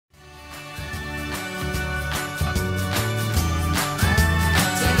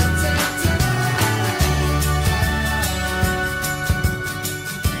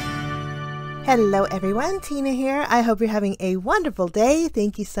Hello everyone, Tina here. I hope you're having a wonderful day.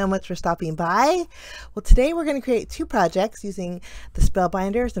 Thank you so much for stopping by. Well, today we're going to create two projects using the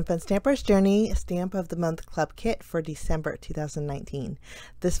Spellbinders and Fun Stampers Journey Stamp of the Month Club Kit for December 2019.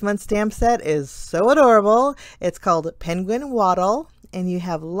 This month's stamp set is so adorable. It's called Penguin Waddle, and you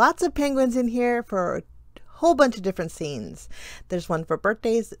have lots of penguins in here for a whole bunch of different scenes. There's one for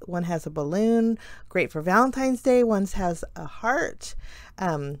birthdays, one has a balloon, great for Valentine's Day, one has a heart.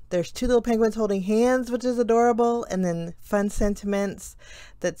 There's two little penguins holding hands, which is adorable, and then fun sentiments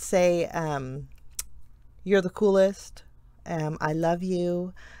that say, you're the coolest, I love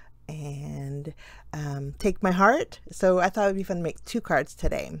you, and take my heart. So I thought it would be fun to make two cards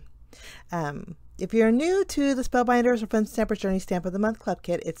today. If you're new to the Spellbinders or Fun Stampers Journey Stamp of the Month Club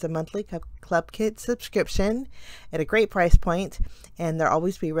Kit, it's a monthly club kit subscription at a great price point, and there'll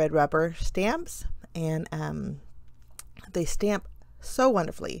always be red rubber stamps, and they stamp so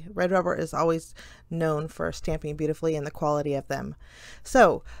wonderfully. Red rubber is always known for stamping beautifully and the quality of them.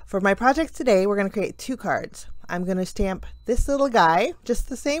 So for my project today, we're going to create two cards. I'm going to stamp this little guy, just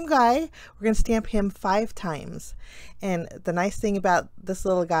the same guy. We're going to stamp him 5 times. And the nice thing about this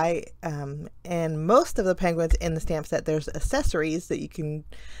little guy, and most of the penguins in the stamp set, there's accessories that you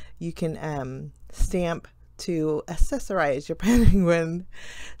can stamp to accessorize your penguin.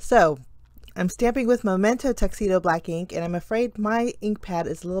 So I'm stamping with Memento Tuxedo black ink, and I'm afraid my ink pad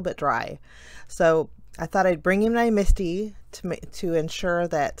is a little bit dry. So I thought I'd bring in my Misty to ensure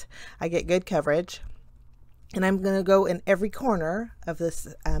that I get good coverage. And I'm going to go in every corner of this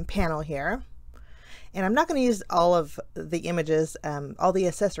panel here. And I'm not going to use all of the images, all the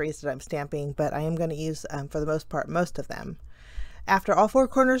accessories that I'm stamping, but I am going to use, for the most part, most of them. After all 4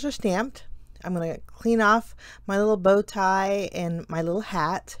 corners are stamped, I'm going to clean off my little bow tie and my little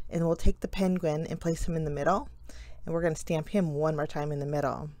hat, and we'll take the penguin and place him in the middle. And we're going to stamp him one more time in the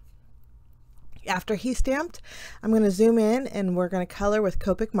middle. After he's stamped, I'm going to zoom in and we're going to color with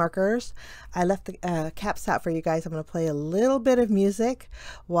Copic markers. I left the caps out for you guys. I'm going to play a little bit of music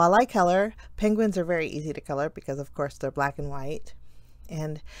while I color. Penguins are very easy to color because, of course, they're black and white.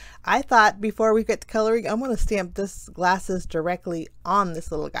 And I thought before we get to coloring, I'm going to stamp this glasses directly on this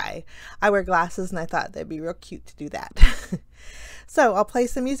little guy. I wear glasses and I thought that'd be real cute to do that. So I'll play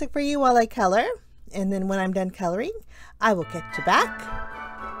some music for you while I color. And then when I'm done coloring, I will get you back.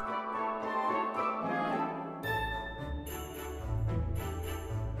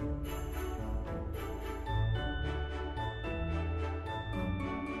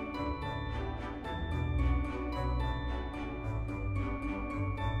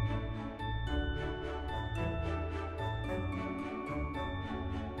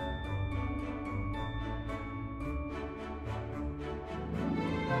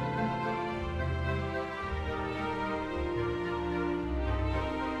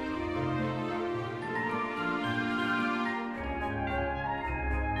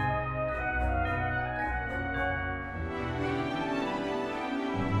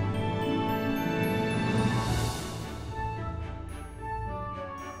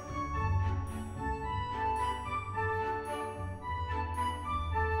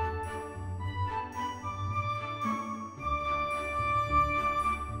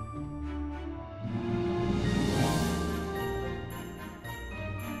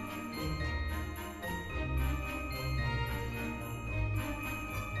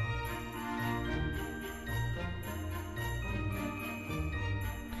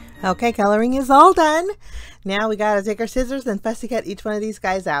 Okay, coloring is all done. Now we gotta take our scissors and fussy cut each one of these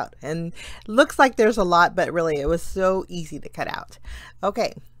guys out. And looks like there's a lot, but really it was so easy to cut out.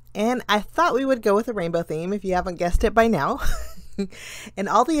 Okay, and I thought we would go with a rainbow theme if you haven't guessed it by now. And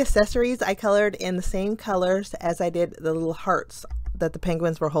all the accessories I colored in the same colors as I did the little hearts that the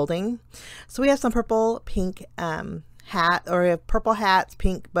penguins were holding. So we have some purple, pink hat, or we have purple hats,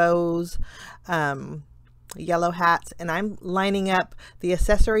 pink bows, yellow hats, and I'm lining up the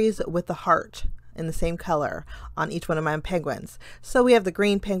accessories with the heart in the same color on each one of my penguins. So we have the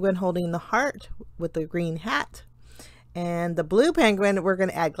green penguin holding the heart with the green hat, and the blue penguin we're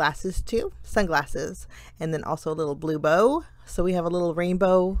going to add glasses to, sunglasses, and then also a little blue bow. So we have a little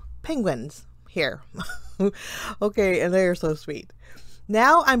rainbow penguins here. Okay, and they're so sweet.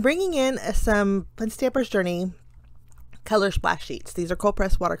 Now I'm bringing in some Fun Stampers Journey color splash sheets. These are cold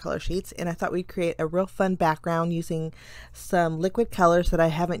pressed watercolor sheets, and I thought we'd create a real fun background using some liquid colors that I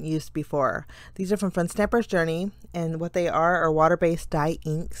haven't used before. These are from Fun Stampers Journey, and what they are water-based dye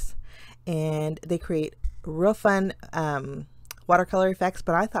inks, and they create real fun watercolor effects,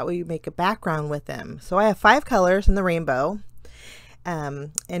 but I thought we'd make a background with them. So I have 5 colors in the rainbow,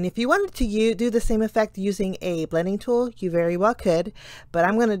 and if you wanted to do the same effect using a blending tool, you very well could, but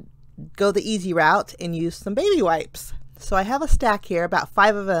I'm going to go the easy route and use some baby wipes. So I have a stack here, about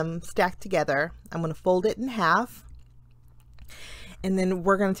 5 of them stacked together. I'm going to fold it in half, and then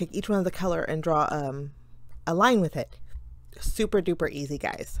we're going to take each one of the color and draw a line with it. Super duper easy,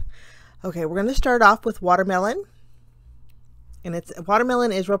 guys. Okay, we're going to start off with watermelon. And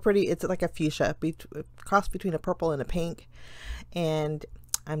watermelon is real pretty. It's like a fuchsia, cross between a purple and a pink. And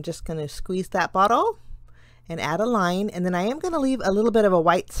I'm just going to squeeze that bottle and add a line. And then I am going to leave a little bit of a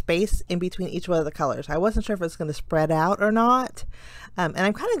white space in between each one of the colors. I wasn't sure if it's going to spread out or not. And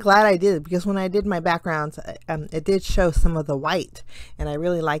I'm kind of glad I did, because when I did my backgrounds, it did show some of the white. And I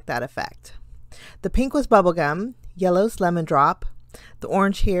really like that effect. The pink was bubblegum. Yellow's lemon drop. The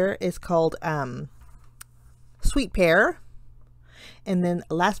orange here is called sweet pear. And then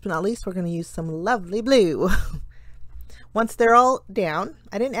last but not least, we're going to use some lovely blue. Once they're all down,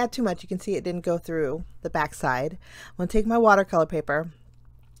 I didn't add too much. You can see it didn't go through the back side. I'm going to take my watercolor paper.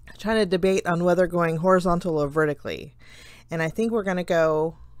 I'm trying to debate on whether going horizontal or vertically. And I think we're going to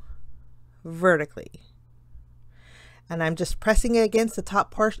go vertically. And I'm just pressing it against the top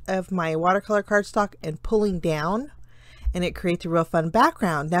part of my watercolor cardstock and pulling down. And it creates a real fun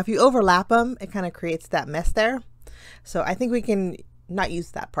background. Now, if you overlap them, it kind of creates that mess there. So I think we can not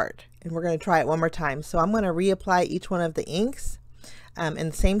use that part, and we're going to try it one more time. So I'm going to reapply each one of the inks in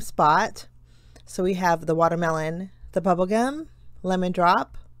the same spot. So we have the watermelon, the bubblegum, lemon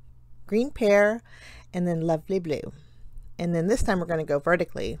drop, green pear, and then lovely blue. And then this time we're going to go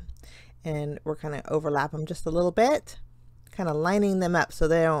vertically, and we're going to overlap them just a little bit, kind of lining them up so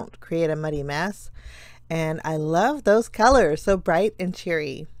they don't create a muddy mess. And I love those colors, so bright and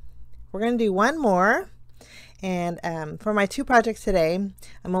cheery. We're going to do one more. And for my 2 projects today,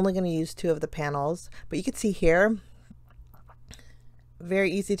 I'm only going to use 2 of the panels, but you can see here,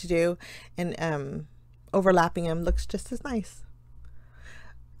 very easy to do, and overlapping them looks just as nice.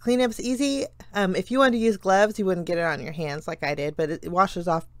 Cleanup's easy. If you wanted to use gloves, you wouldn't get it on your hands like I did, but it washes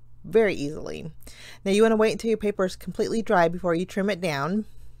off very easily. Now you want to wait until your paper is completely dry before you trim it down.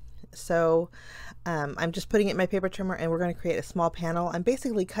 So I'm just putting it in my paper trimmer, and we're going to create a small panel. I'm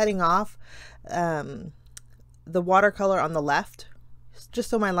basically cutting off the watercolor on the left, just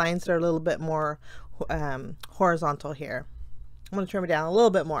so my lines are a little bit more horizontal here. I'm going to trim it down a little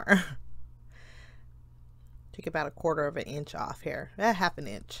bit more. Take about a 1/4 of an inch off here, half an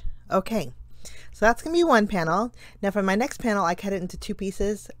inch. Okay, so that's going to be one panel. Now for my next panel, I cut it into 2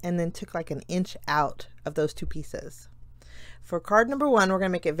 pieces and then took like an inch out of those 2 pieces. For card number 1, we're going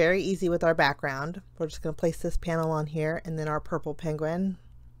to make it very easy with our background. We're just going to place this panel on here and then our purple penguin.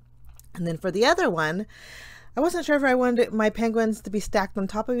 And then for the other one, I wasn't sure if I wanted my penguins to be stacked on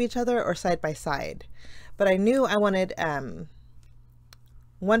top of each other or side by side, but I knew I wanted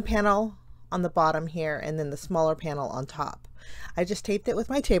one panel on the bottom here and then the smaller panel on top. I just taped it with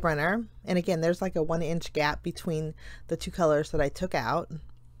my tape runner, and again, there's like a 1-inch gap between the 2 colors that I took out.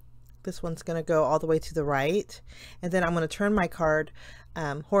 This one's going to go all the way to the right, and then I'm going to turn my card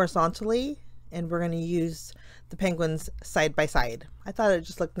horizontally, and we're going to use the penguins side by side. I thought it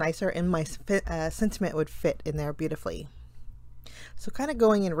just looked nicer, and my sentiment would fit in there beautifully. So kind of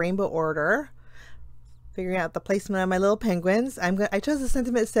going in rainbow order, figuring out the placement of my little penguins. I chose the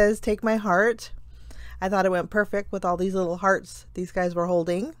sentiment that says, "Take my heart." I thought it went perfect with all these little hearts these guys were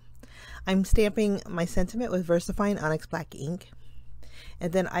holding. I'm stamping my sentiment with VersaFine Onyx Black ink.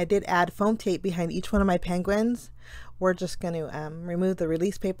 And then I did add foam tape behind each one of my penguins. We're just going to remove the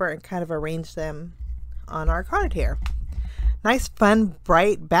release paper and kind of arrange them on our card here. Nice, fun,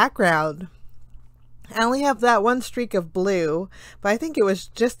 bright background. I only have that one streak of blue, but I think it was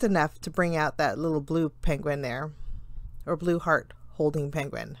just enough to bring out that little blue penguin there, or blue heart holding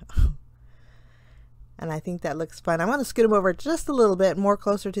penguin. And I think that looks fun. I want to scoot them over just a little bit more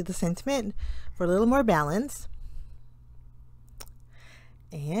closer to the sentiment for a little more balance.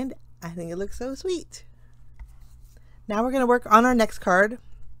 And I think it looks so sweet. Now we're going to work on our next card.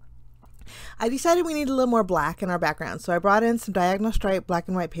 I decided we need a little more black in our background, so I brought in some diagonal stripe black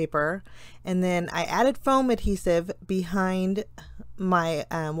and white paper, and then I added foam adhesive behind my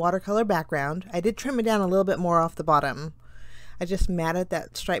watercolor background. I did trim it down a little bit more off the bottom. I just matted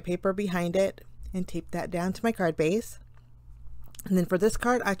that stripe paper behind it and taped that down to my card base. And then for this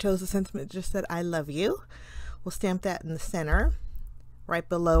card, I chose the sentiment that just said, "I love you." We'll stamp that in the center, right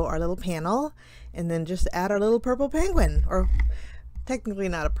below our little panel, and then just add our little purple penguin, or technically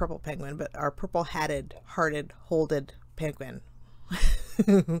not a purple penguin, but our purple hatted, hearted, holded penguin.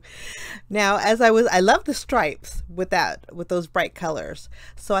 Now, I love the stripes with those bright colors.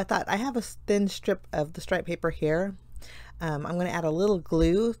 So I thought, I have a thin strip of the stripe paper here. I'm going to add a little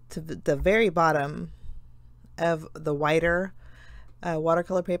glue to the very bottom of the whiter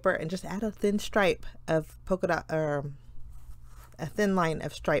watercolor paper and just add a thin stripe of polka dot, or a thin line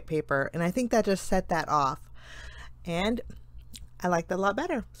of stripe paper, and I think that just set that off, and I like that a lot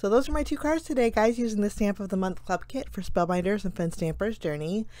better. So those are my 2 cards today, guys, using the Stamp of the Month Club kit for Spellbinders and Fun Stampers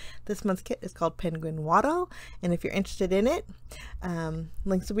Journey. This month's kit is called Penguin Waddle, and if you're interested in it,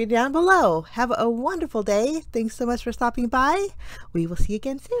 links will be down below. Have a wonderful day. Thanks so much for stopping by. We will see you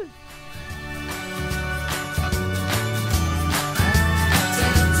again soon.